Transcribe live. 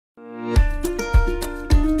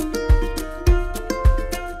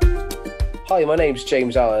Hi, my name's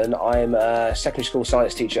James Allen. I'm a secondary school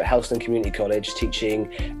science teacher at Helston Community College,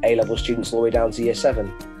 teaching A-level students all the way down to year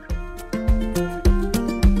 7.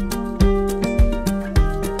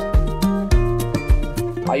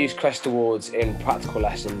 I use CREST Awards in practical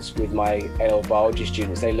lessons with my A-level biology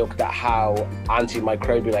students. They looked at how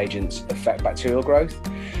antimicrobial agents affect bacterial growth.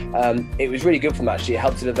 It was really good for them actually. It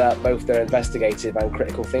helped to develop both their investigative and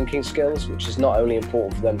critical thinking skills, which is not only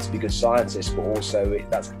important for them to be good scientists, but also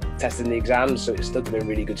that's tested in the exams, so it stood them in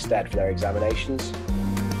really good stead for their examinations.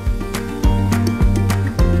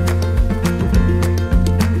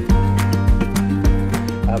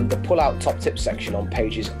 The pull-out top tips section on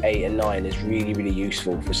pages 8 and 9 is really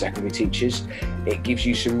useful for secondary teachers. It gives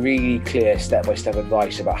you some really clear step-by-step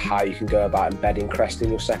advice about how you can go about embedding CREST in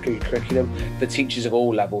your secondary curriculum for teachers of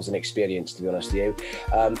all levels and experience, to be honest with you.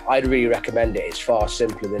 I'd really recommend it. It's far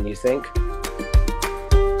simpler than you think.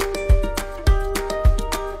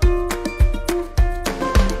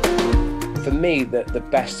 For me, the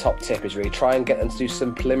best top tip is really try and get them to do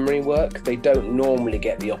some preliminary work. They don't normally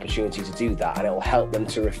get the opportunity to do that, and it will help them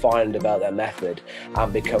to refine and develop their method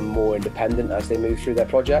and become more independent as they move through their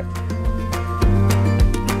project.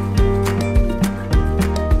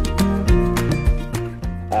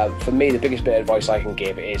 For me, the biggest bit of advice I can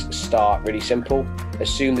give is start really simple.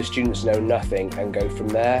 Assume the students know nothing and go from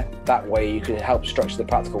there. That way you can help structure the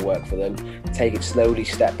practical work for them, take it slowly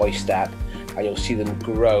step by step, and you'll see them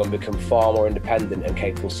grow and become far more independent and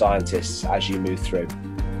capable scientists as you move through.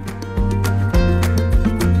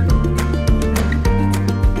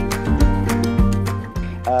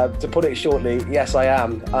 To put it shortly, yes I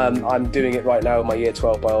am. I'm doing it right now with my Year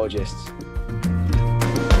 12 biologists.